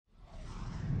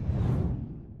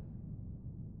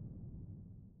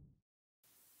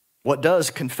What does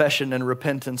confession and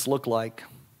repentance look like?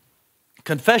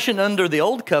 Confession under the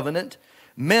old covenant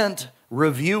meant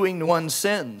reviewing one's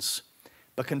sins,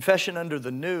 but confession under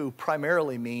the new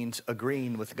primarily means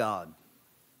agreeing with God.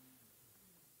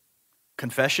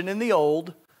 Confession in the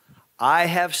old, I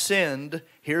have sinned,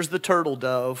 here's the turtle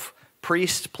dove,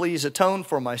 priest, please atone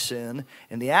for my sin.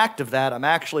 In the act of that, I'm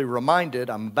actually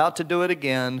reminded I'm about to do it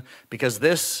again because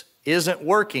this isn't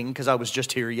working because I was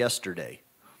just here yesterday.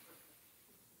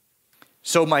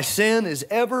 So my sin is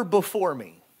ever before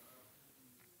me.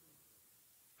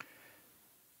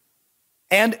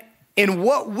 And in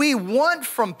what we want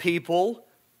from people,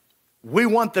 we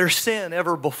want their sin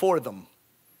ever before them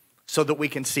so that we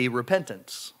can see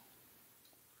repentance.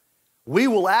 We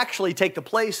will actually take the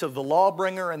place of the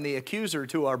lawbringer and the accuser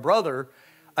to our brother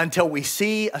until we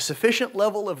see a sufficient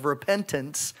level of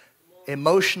repentance,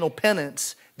 emotional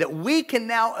penance, that we can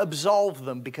now absolve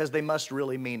them because they must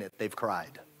really mean it. They've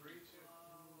cried.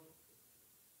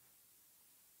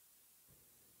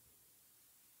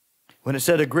 When it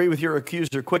said, agree with your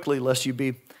accuser quickly, lest you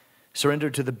be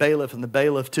surrendered to the bailiff and the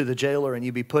bailiff to the jailer, and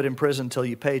you be put in prison till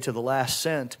you pay to the last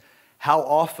cent, how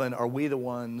often are we the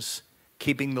ones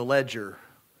keeping the ledger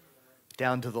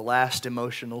down to the last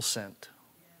emotional cent?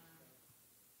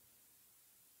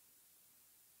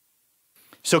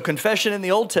 So confession in the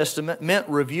Old Testament meant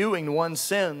reviewing one's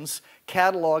sins,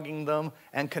 cataloging them,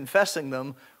 and confessing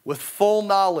them with full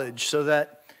knowledge so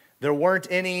that there weren't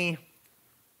any,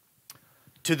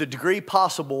 to the degree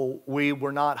possible, we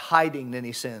were not hiding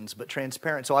any sins, but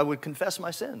transparent. So I would confess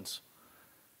my sins.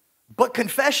 But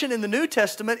confession in the New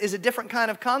Testament is a different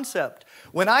kind of concept.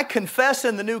 When I confess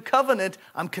in the New Covenant,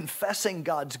 I'm confessing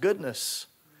God's goodness.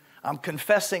 I'm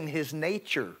confessing His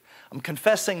nature. I'm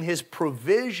confessing His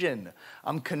provision.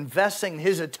 I'm confessing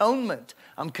His atonement.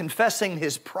 I'm confessing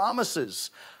His promises.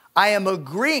 I am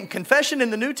agreeing. Confession in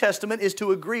the New Testament is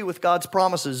to agree with God's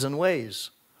promises and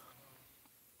ways.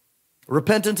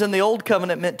 Repentance in the Old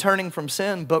Covenant meant turning from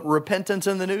sin, but repentance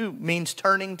in the New means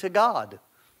turning to God.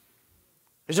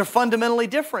 These are fundamentally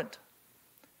different.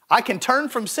 I can turn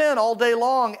from sin all day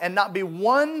long and not be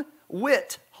one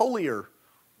whit holier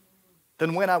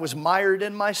than when I was mired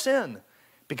in my sin.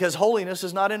 Because holiness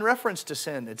is not in reference to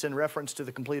sin. It's in reference to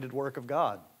the completed work of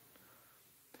God.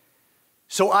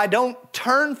 So I don't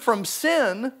turn from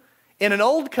sin in an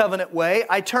old covenant way.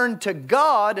 I turn to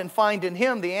God and find in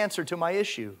Him the answer to my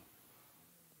issue.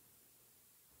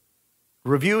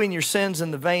 Reviewing your sins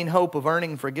in the vain hope of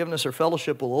earning forgiveness or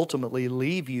fellowship will ultimately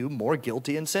leave you more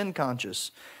guilty and sin conscious.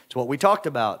 It's what we talked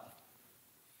about.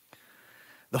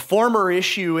 The former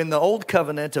issue in the old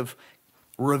covenant of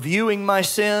reviewing my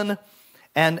sin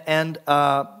and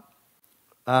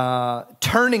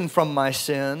turning from my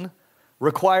sin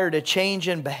required a change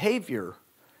in behavior.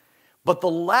 But the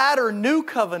latter new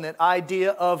covenant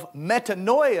idea of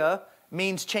metanoia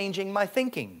means changing my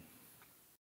thinking.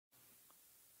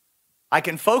 I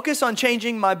can focus on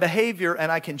changing my behavior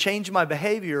and I can change my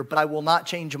behavior, but I will not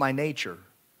change my nature.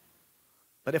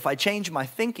 But if I change my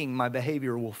thinking, my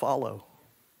behavior will follow.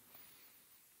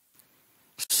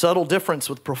 Subtle difference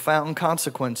with profound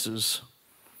consequences.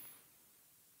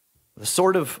 The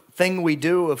sort of thing we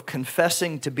do of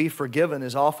confessing to be forgiven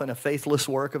is often a faithless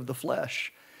work of the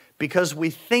flesh because we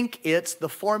think it's the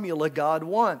formula God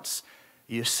wants.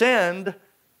 You sinned,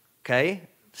 okay,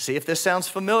 see if this sounds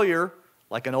familiar.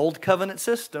 Like an old covenant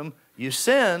system, you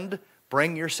sinned,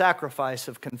 bring your sacrifice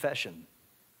of confession.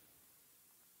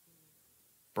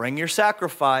 Bring your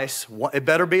sacrifice. It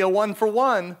better be a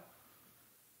 1-for-1.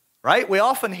 Right? We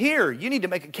often hear, you need to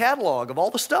make a catalog of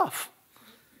all the stuff.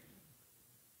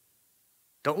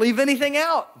 Don't leave anything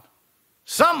out.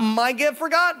 Something might get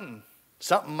forgotten.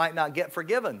 Something might not get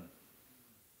forgiven.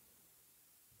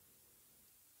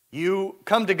 You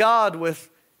come to God with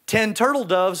 10 turtle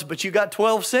doves, but you got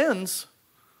 12 sins.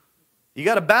 You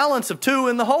got a balance of 2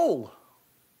 in the hole.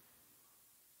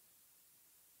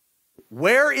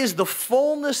 Where is the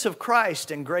fullness of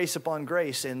Christ and grace upon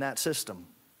grace in that system?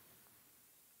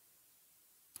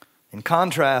 In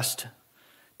contrast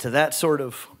to that sort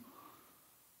of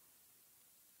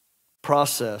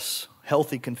process,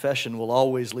 healthy confession will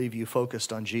always leave you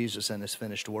focused on Jesus and His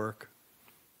finished work.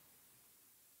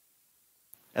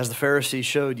 As the Pharisees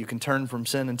showed, you can turn from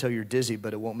sin until you're dizzy,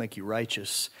 but it won't make you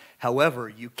righteous. However,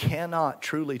 you cannot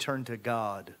truly turn to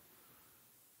God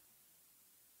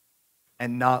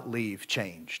and not leave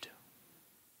changed.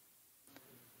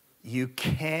 You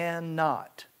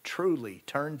cannot truly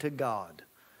turn to God,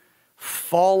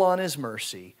 fall on His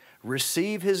mercy,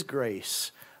 receive His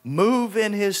grace, move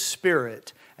in His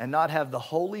Spirit, and not have the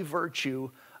holy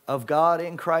virtue of God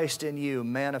in Christ in you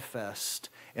manifest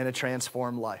in a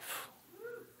transformed life.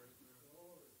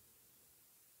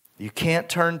 You can't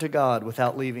turn to God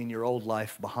without leaving your old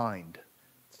life behind.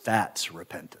 That's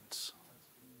repentance.